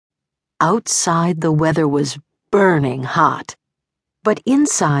Outside, the weather was burning hot. But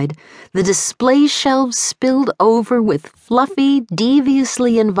inside, the display shelves spilled over with fluffy,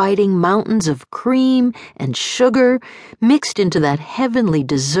 deviously inviting mountains of cream and sugar mixed into that heavenly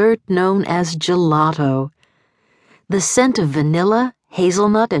dessert known as gelato. The scent of vanilla,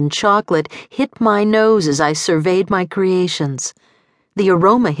 hazelnut, and chocolate hit my nose as I surveyed my creations. The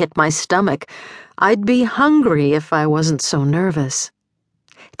aroma hit my stomach. I'd be hungry if I wasn't so nervous.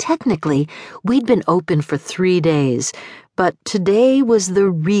 Technically, we'd been open for 3 days, but today was the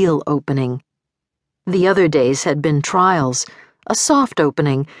real opening. The other days had been trials, a soft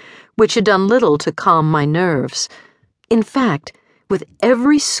opening, which had done little to calm my nerves. In fact, with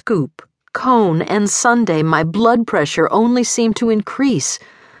every scoop, cone, and sundae, my blood pressure only seemed to increase.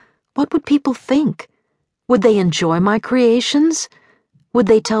 What would people think? Would they enjoy my creations? Would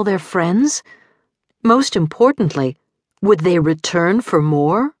they tell their friends? Most importantly, would they return for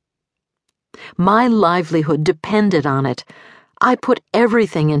more? My livelihood depended on it. I put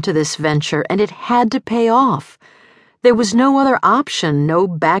everything into this venture, and it had to pay off. There was no other option, no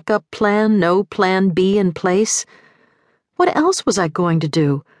backup plan, no plan B in place. What else was I going to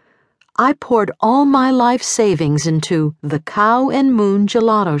do? I poured all my life savings into the Cow and Moon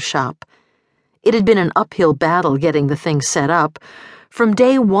Gelato Shop. It had been an uphill battle getting the thing set up. From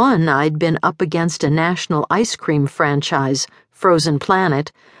day one, I'd been up against a national ice cream franchise, Frozen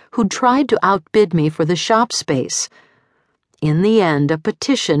Planet, who'd tried to outbid me for the shop space. In the end, a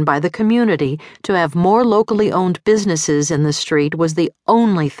petition by the community to have more locally owned businesses in the street was the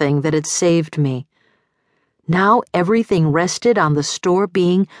only thing that had saved me. Now everything rested on the store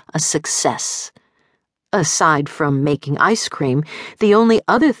being a success. Aside from making ice cream, the only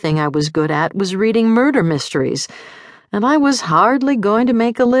other thing I was good at was reading murder mysteries, and I was hardly going to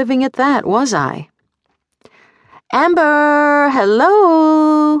make a living at that, was I? Amber,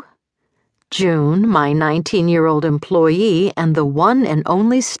 hello! June, my 19-year-old employee and the one and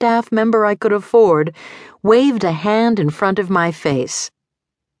only staff member I could afford, waved a hand in front of my face.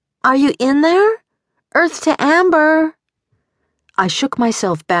 Are you in there? Earth to Amber. I shook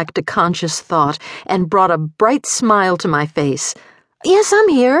myself back to conscious thought and brought a bright smile to my face. Yes, I'm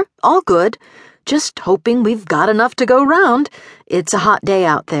here. All good. Just hoping we've got enough to go round. It's a hot day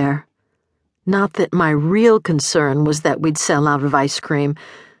out there. Not that my real concern was that we'd sell out of ice cream.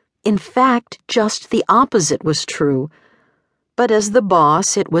 In fact, just the opposite was true. But as the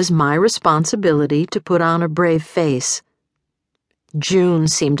boss, it was my responsibility to put on a brave face. June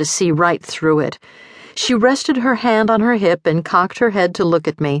seemed to see right through it. She rested her hand on her hip and cocked her head to look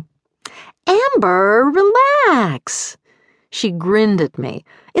at me. Amber, relax. She grinned at me.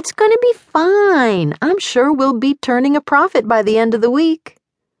 It's going to be fine. I'm sure we'll be turning a profit by the end of the week.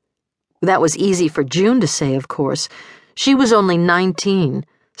 That was easy for June to say, of course. She was only 19,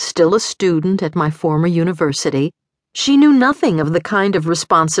 still a student at my former university. She knew nothing of the kind of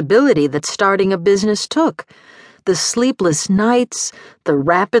responsibility that starting a business took. The sleepless nights, the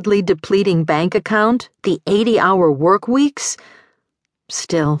rapidly depleting bank account, the 80-hour work weeks.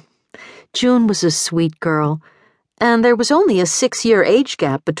 Still, June was a sweet girl, and there was only a 6-year age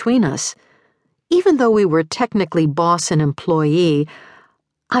gap between us. Even though we were technically boss and employee,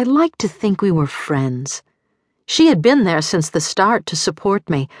 I liked to think we were friends. She had been there since the start to support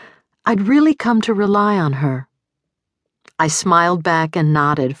me. I'd really come to rely on her. I smiled back and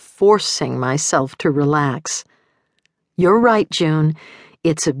nodded, forcing myself to relax. You're right, June.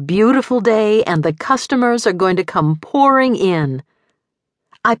 It's a beautiful day, and the customers are going to come pouring in.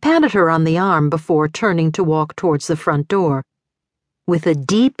 I patted her on the arm before turning to walk towards the front door. With a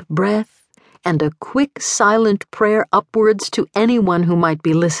deep breath and a quick, silent prayer upwards to anyone who might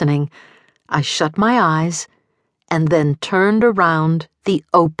be listening, I shut my eyes and then turned around the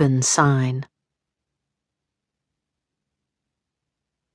open sign.